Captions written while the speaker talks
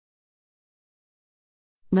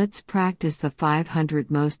Let's practice the 500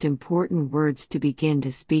 most important words to begin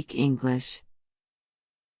to speak English.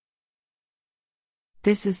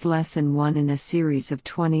 This is lesson 1 in a series of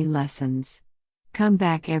 20 lessons. Come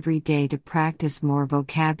back every day to practice more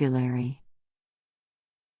vocabulary.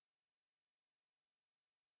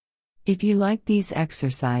 If you like these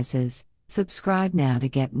exercises, subscribe now to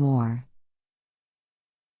get more.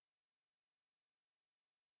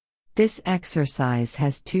 This exercise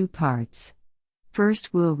has 2 parts.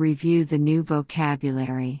 First, we'll review the new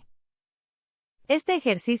vocabulary. Este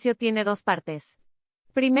ejercicio tiene 2 partes.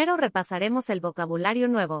 Primero repasaremos el vocabulario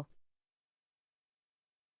nuevo.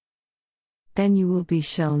 Then you will be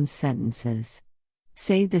shown sentences.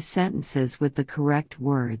 Say the sentences with the correct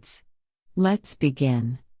words. Let's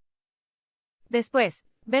begin. Después,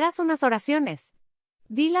 verás unas oraciones.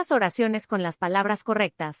 Di las oraciones con las palabras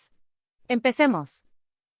correctas. Empecemos.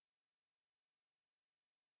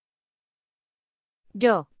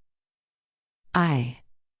 Yo. I.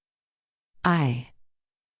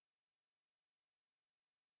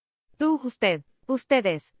 Tú, usted,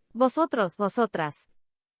 ustedes, vosotros, vosotras.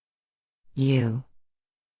 You.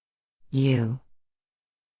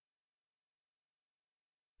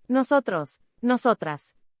 Nosotros,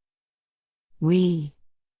 nosotras. We.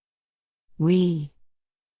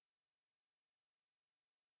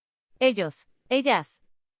 Ellos, ellas.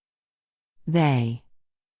 They.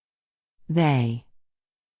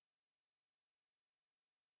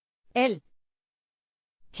 Él.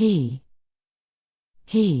 He.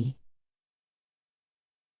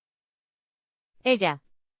 Ella.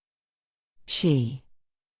 She.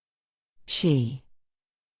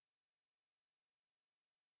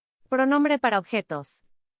 Pronombre para objetos.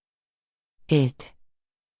 It.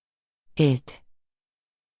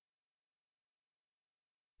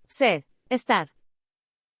 Ser, estar.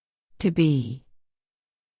 To be.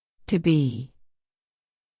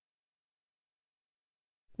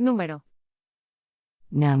 Número.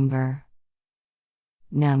 Number.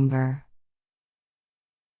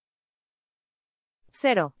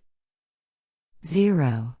 Cero.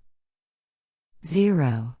 0.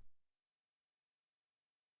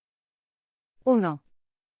 Uno.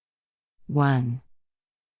 1.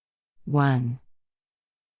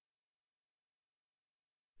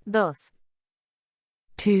 Dos.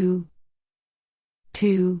 2.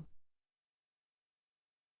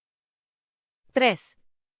 Tres.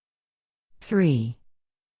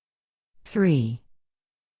 3.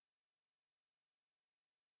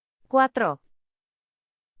 Cuatro.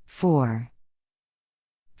 4.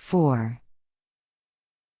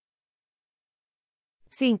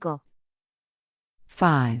 Cinco.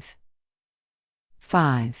 5.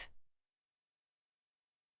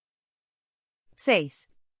 Seis.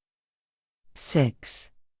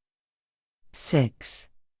 6.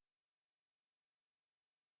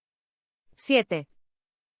 Siete.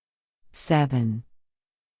 7.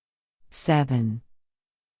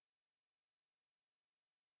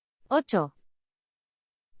 Ocho.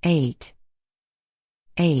 8.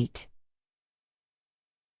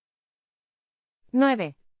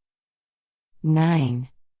 Nueve.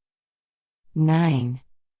 9.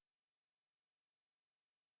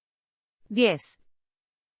 10.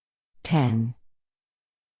 10.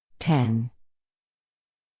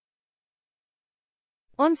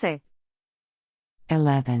 11.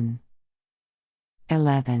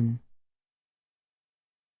 11.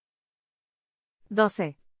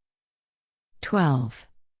 12.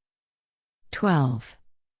 12.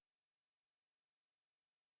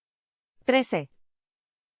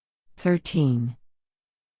 13.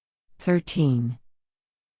 13.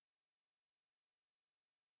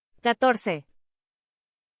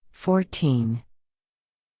 14.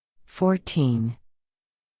 14.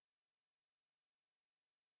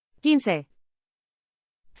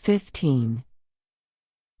 15.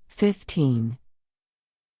 15.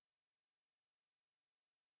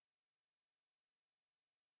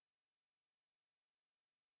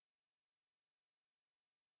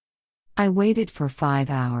 I waited for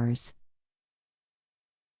 5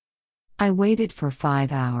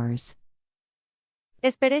 hours.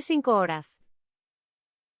 Esperé 5 horas.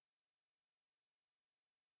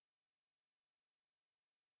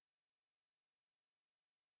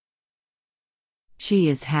 She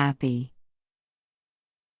is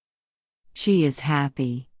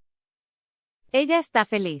happy. Ella está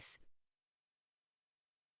feliz.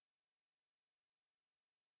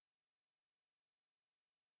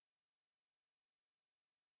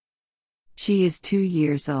 She is 2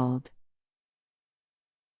 years old.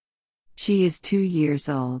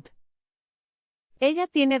 Ella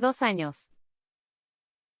tiene 2 años.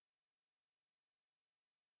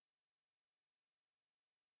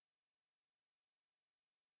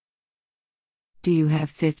 Do you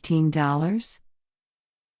have $15?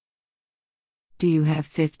 Do you have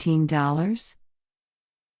 $15?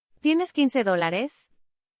 ¿Tienes $15?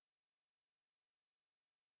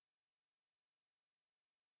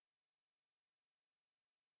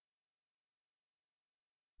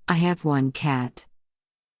 I have one cat.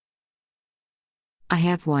 I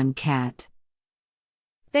have one cat.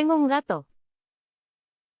 Tengo un gato.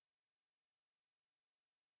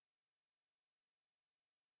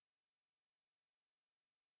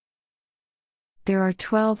 There are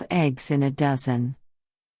 12 eggs in a dozen.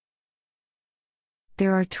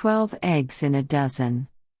 There are 12 eggs in a dozen.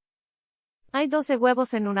 Hay 12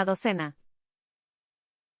 huevos en una docena.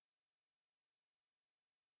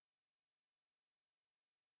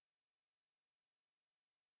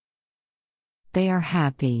 They are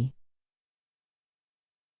happy.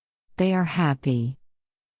 They are happy.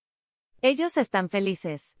 Ellos están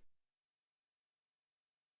felices.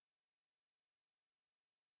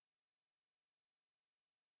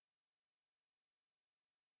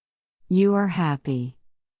 You are happy.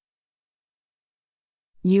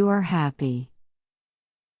 You are happy.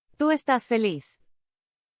 Tú estás feliz.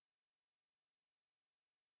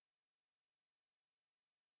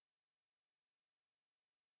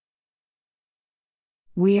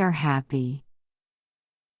 We are happy.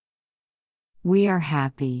 We are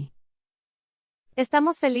happy.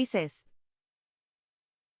 Estamos felices.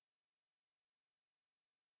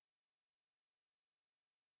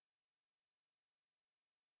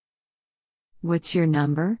 What's your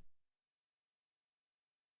number?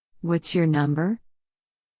 What's your number?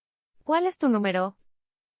 ¿Cuál es tu número?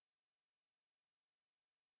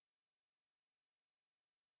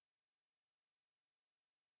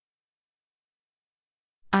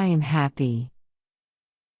 I am happy.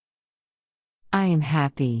 I am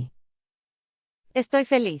happy. Estoy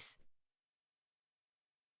feliz.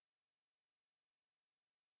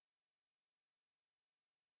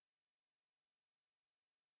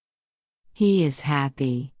 He is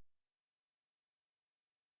happy.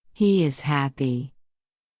 He is happy.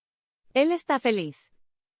 Él está feliz.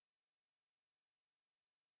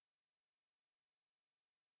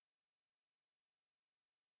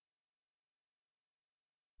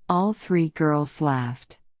 All three girls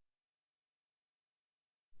laughed.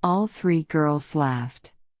 All three girls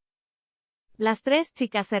laughed. Las 3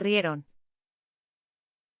 chicas se rieron.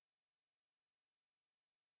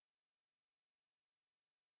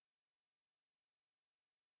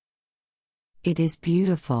 It is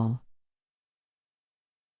beautiful.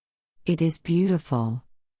 It is beautiful.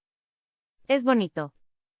 Es bonito.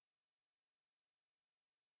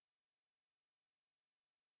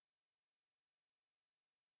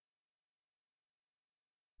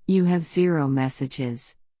 You have 0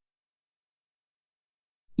 messages.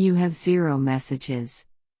 You have 0 messages.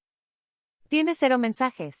 Tienes 0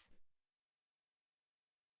 mensajes.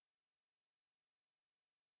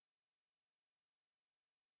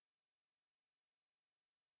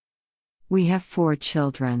 We have 4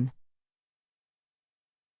 children.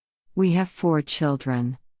 We have 4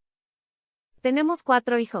 children. Tenemos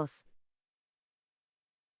 4 hijos.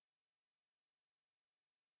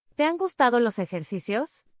 ¿Te han gustado los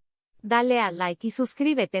ejercicios? Dale a like y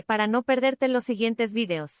suscríbete para no perderte los siguientes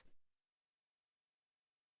videos.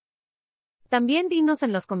 También dinos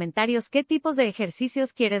en los comentarios qué tipos de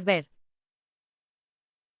ejercicios quieres ver.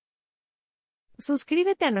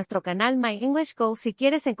 Suscríbete a nuestro canal My English Go si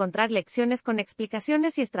quieres encontrar lecciones con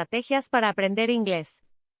explicaciones y estrategias para aprender inglés.